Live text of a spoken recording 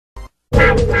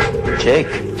Jake,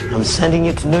 I'm sending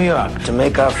you to New York to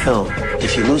make our film.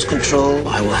 If you lose control,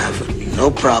 I will have no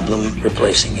problem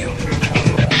replacing you.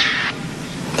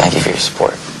 Thank you for your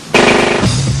support.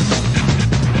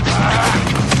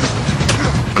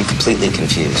 I'm completely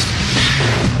confused.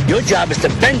 Your job is to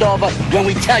bend over when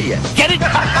we tell you. Get it?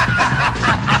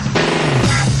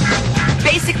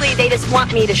 Basically, they just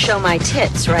want me to show my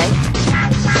tits, right?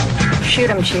 Shoot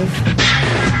 'em, Chief.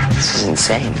 This is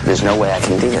insane. There's no way I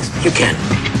can do this. You can,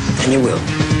 and you will.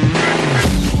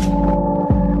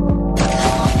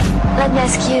 Let me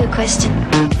ask you a question.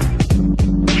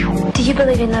 Do you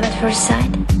believe in love at first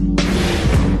sight?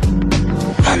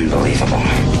 Unbelievable.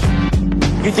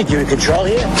 You think you're in control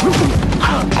here?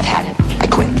 I've had it. I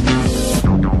quit.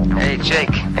 Hey, Jake,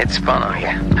 it's Bono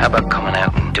here. How about coming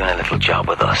out and doing a little job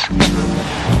with us?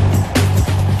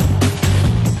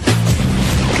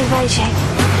 Goodbye, Jake.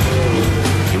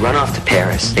 You run off to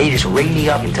Paris. They just ring me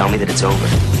up and tell me that it's over.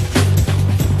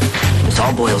 This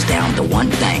all boils down to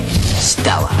one thing.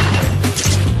 Stella.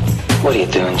 What are you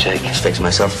doing, Jake? Just fixing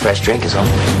myself a fresh drink is all.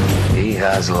 He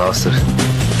has lost it.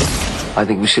 I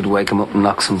think we should wake him up and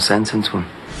knock some sense into him.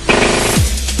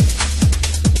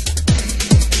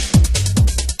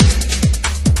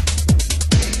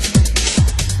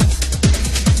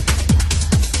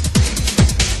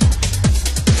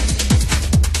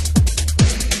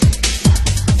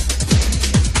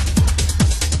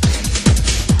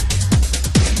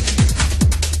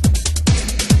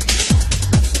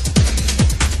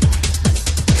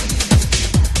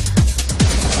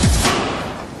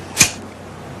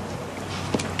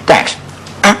 Thanks.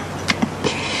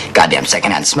 Goddamn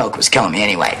secondhand smoke was killing me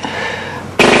anyway.